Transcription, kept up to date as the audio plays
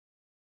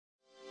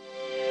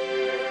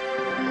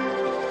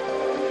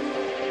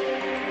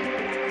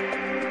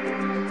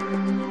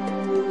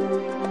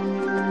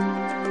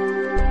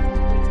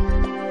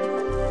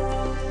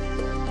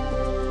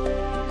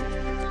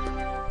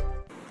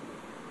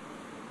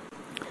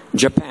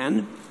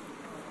Japan,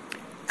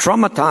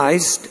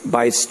 traumatized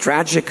by its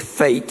tragic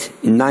fate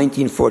in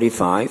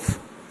 1945,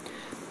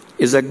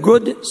 is a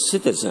good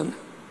citizen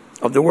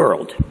of the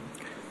world,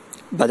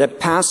 but a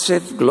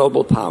passive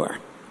global power,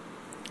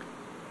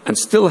 and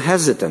still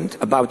hesitant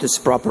about its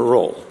proper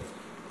role.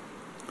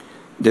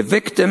 The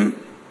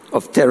victim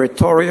of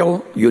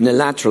territorial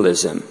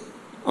unilateralism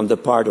on the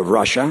part of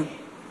Russia,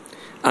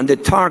 and the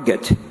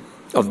target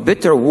of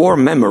bitter war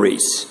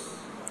memories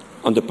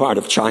on the part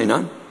of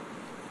China,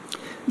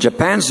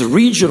 Japan's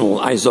regional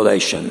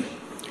isolation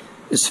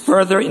is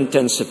further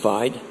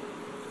intensified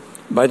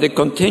by the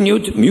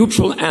continued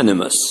mutual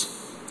animus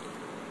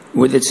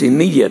with its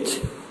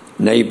immediate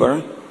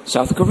neighbor,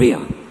 South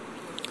Korea.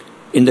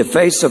 In the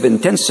face of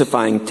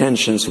intensifying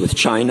tensions with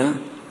China,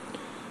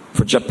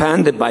 for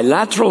Japan, the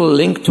bilateral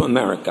link to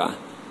America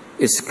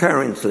is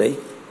currently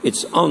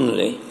its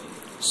only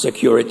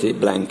security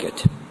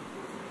blanket.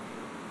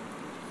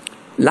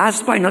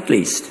 Last but not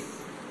least,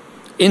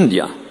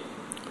 India,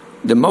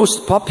 the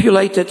most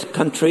populated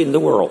country in the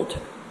world,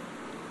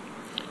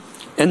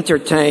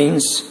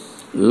 entertains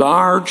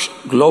large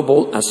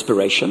global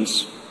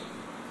aspirations,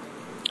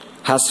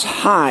 has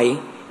high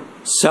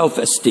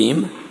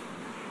self-esteem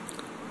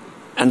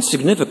and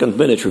significant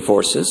military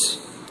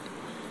forces,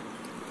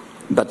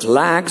 but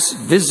lags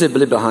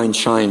visibly behind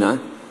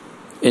China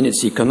in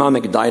its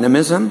economic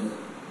dynamism,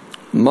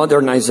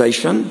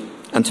 modernization,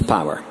 and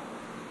power.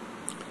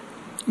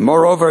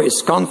 Moreover,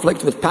 its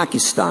conflict with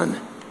Pakistan,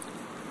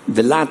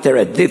 the latter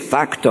a de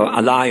facto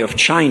ally of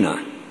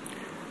China,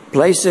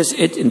 places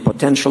it in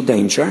potential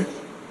danger,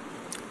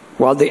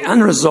 while the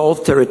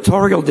unresolved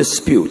territorial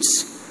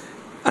disputes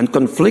and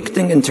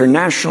conflicting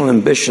international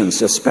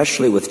ambitions,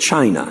 especially with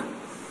China,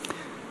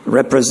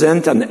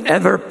 represent an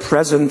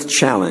ever-present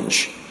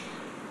challenge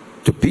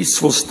to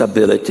peaceful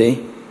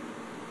stability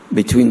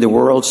between the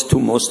world's two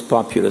most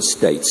populous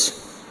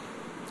states.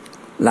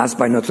 Last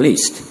but not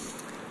least,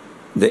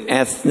 the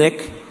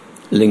ethnic,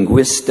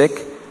 linguistic,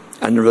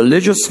 and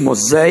religious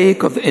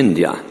mosaic of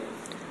India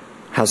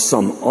has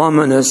some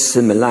ominous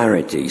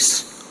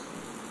similarities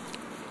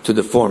to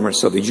the former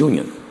Soviet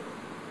Union.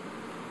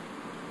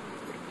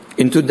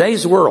 In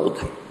today's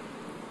world,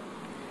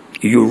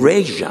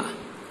 Eurasia,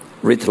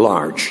 writ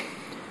large,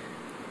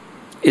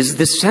 is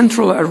the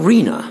central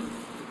arena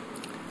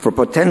for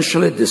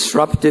potentially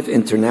disruptive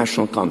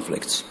international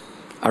conflicts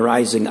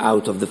arising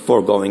out of the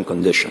foregoing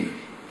condition.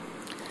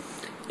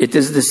 It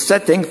is the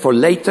setting for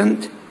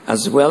latent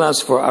as well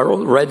as for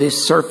already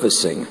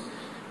surfacing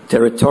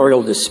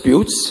territorial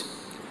disputes,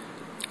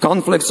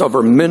 conflicts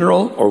over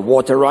mineral or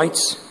water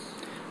rights,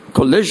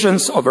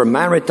 collisions over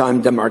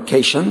maritime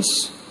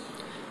demarcations,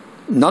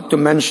 not to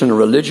mention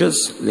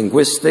religious,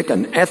 linguistic,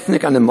 and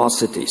ethnic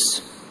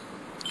animosities.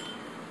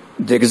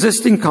 The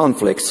existing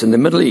conflicts in the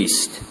Middle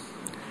East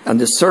and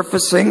the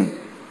surfacing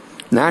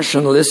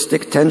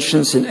nationalistic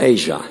tensions in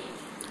Asia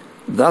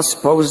thus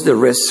pose the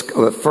risk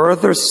of a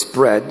further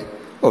spread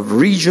of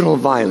regional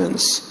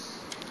violence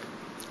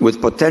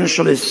with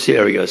potentially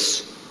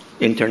serious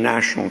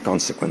international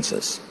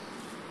consequences.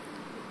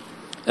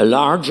 A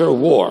larger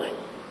war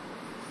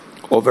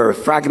over a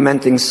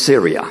fragmenting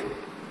Syria,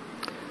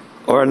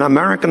 or an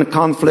American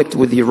conflict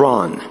with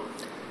Iran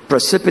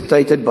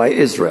precipitated by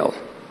Israel,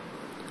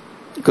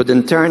 could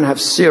in turn have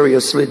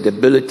seriously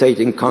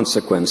debilitating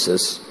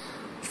consequences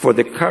for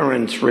the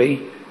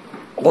currently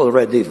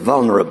already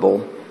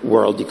vulnerable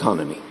world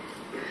economy.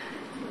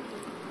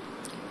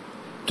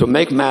 To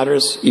make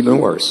matters even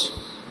worse,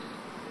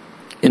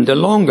 in the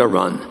longer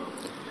run,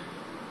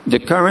 the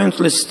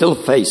currently still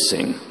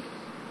facing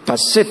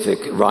Pacific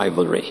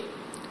rivalry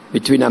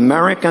between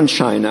America and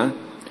China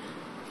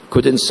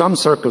could in some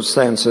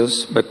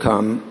circumstances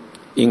become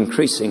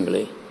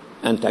increasingly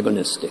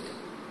antagonistic.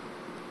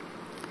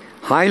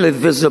 Highly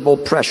visible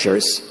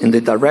pressures in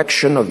the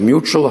direction of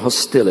mutual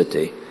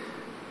hostility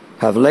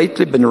have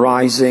lately been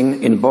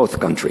rising in both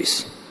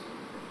countries.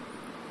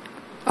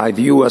 I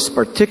view as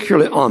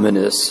particularly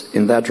ominous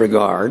in that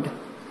regard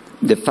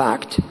the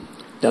fact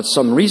that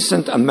some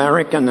recent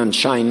American and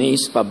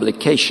Chinese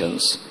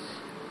publications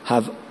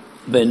have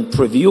been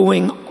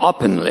previewing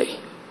openly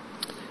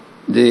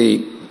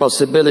the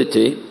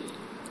possibility,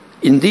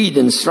 indeed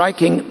in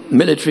striking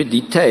military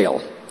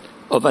detail,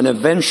 of an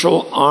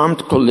eventual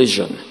armed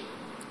collision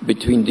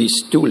between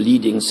these two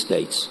leading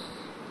states.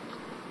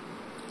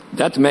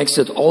 That makes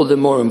it all the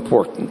more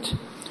important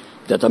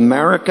that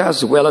America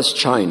as well as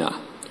China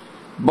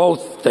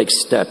both take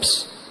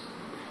steps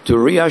to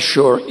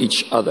reassure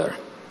each other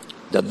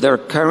that their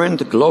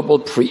current global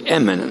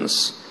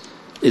preeminence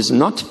is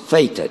not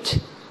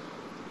fated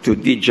to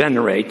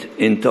degenerate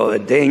into a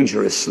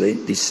dangerously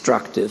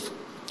destructive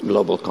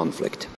global conflict.